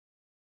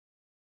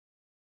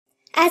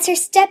As her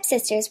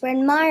stepsisters were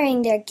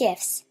admiring their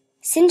gifts,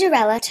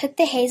 Cinderella took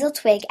the hazel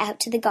twig out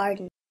to the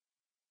garden.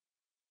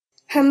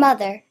 Her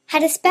mother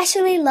had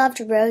especially loved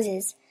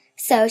roses,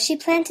 so she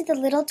planted the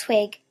little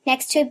twig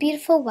next to a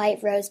beautiful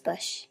white rose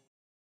bush.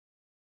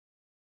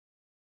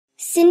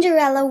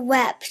 Cinderella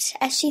wept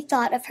as she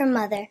thought of her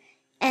mother,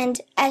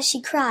 and as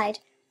she cried,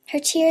 her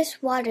tears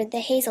watered the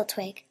hazel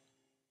twig.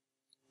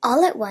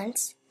 All at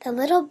once, the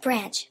little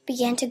branch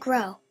began to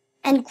grow,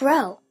 and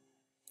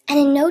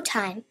in no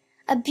time,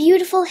 a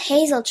beautiful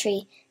hazel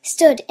tree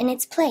stood in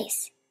its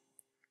place.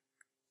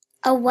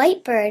 A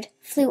white bird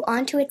flew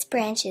onto its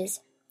branches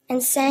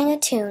and sang a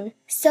tune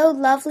so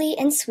lovely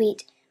and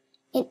sweet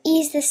it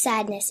eased the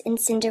sadness in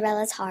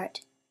Cinderella's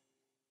heart.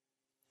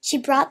 She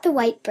brought the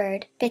white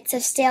bird bits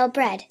of stale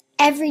bread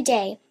every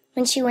day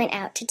when she went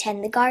out to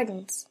tend the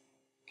gardens,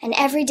 and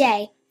every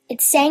day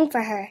it sang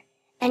for her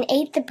and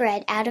ate the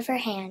bread out of her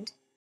hand.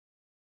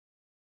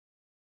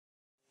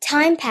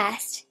 Time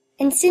passed,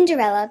 and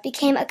Cinderella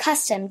became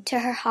accustomed to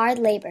her hard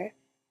labor,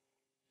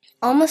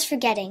 almost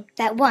forgetting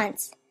that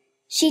once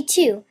she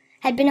too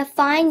had been a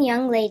fine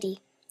young lady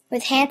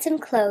with handsome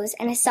clothes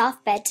and a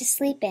soft bed to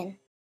sleep in.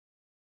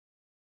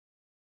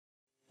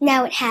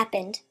 Now it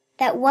happened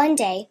that one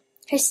day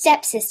her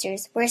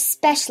stepsisters were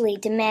especially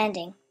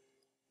demanding.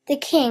 The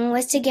king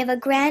was to give a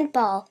grand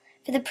ball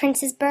for the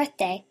prince's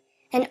birthday,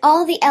 and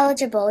all the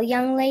eligible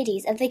young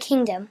ladies of the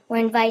kingdom were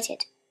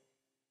invited.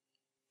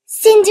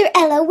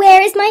 "Cinderella,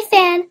 where is my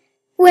fan?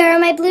 Where are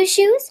my blue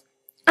shoes?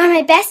 Are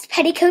my best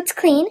petticoats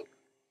clean?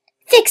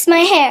 Fix my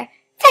hair!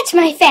 Fetch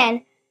my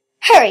fan!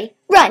 Hurry,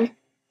 run!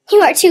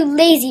 You are too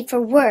lazy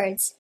for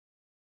words."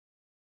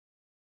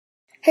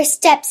 Her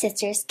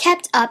stepsisters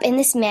kept up in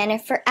this manner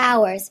for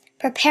hours,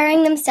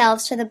 preparing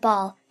themselves for the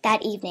ball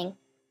that evening.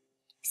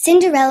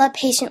 Cinderella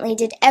patiently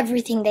did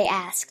everything they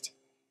asked.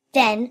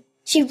 Then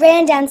she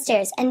ran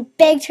downstairs and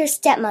begged her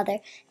stepmother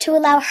to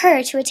allow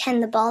her to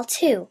attend the ball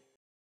too.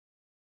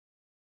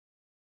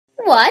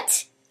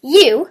 "What?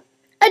 You?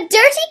 A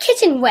dirty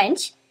kitchen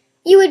wench?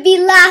 You would be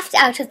laughed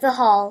out of the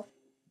hall."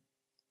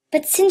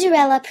 But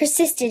Cinderella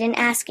persisted in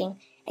asking,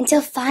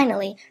 until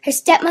finally her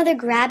stepmother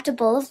grabbed a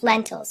bowl of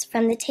lentils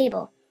from the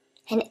table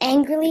and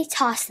angrily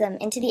tossed them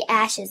into the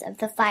ashes of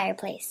the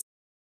fireplace.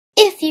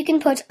 "If you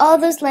can put all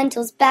those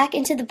lentils back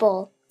into the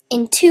bowl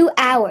in 2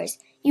 hours,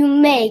 you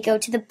may go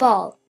to the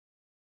ball."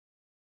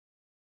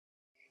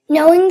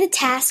 Knowing the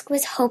task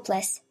was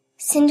hopeless,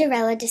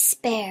 Cinderella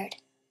despaired.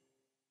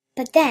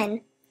 But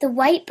then the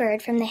white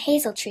bird from the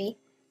hazel tree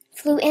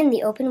flew in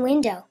the open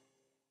window.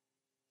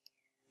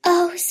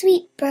 "Oh,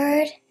 sweet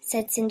bird,"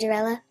 said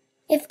Cinderella,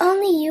 "if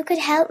only you could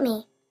help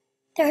me.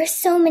 There are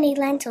so many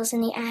lentils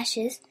in the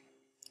ashes,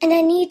 and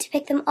I need to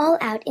pick them all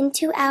out in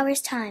 2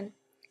 hours' time,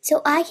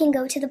 so I can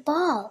go to the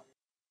ball."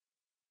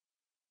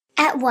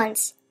 At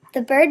once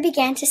the bird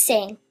began to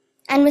sing,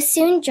 and was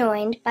soon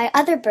joined by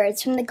other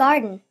birds from the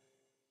garden.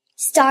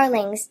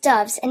 Starlings,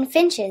 doves, and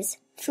finches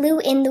flew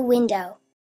in the window.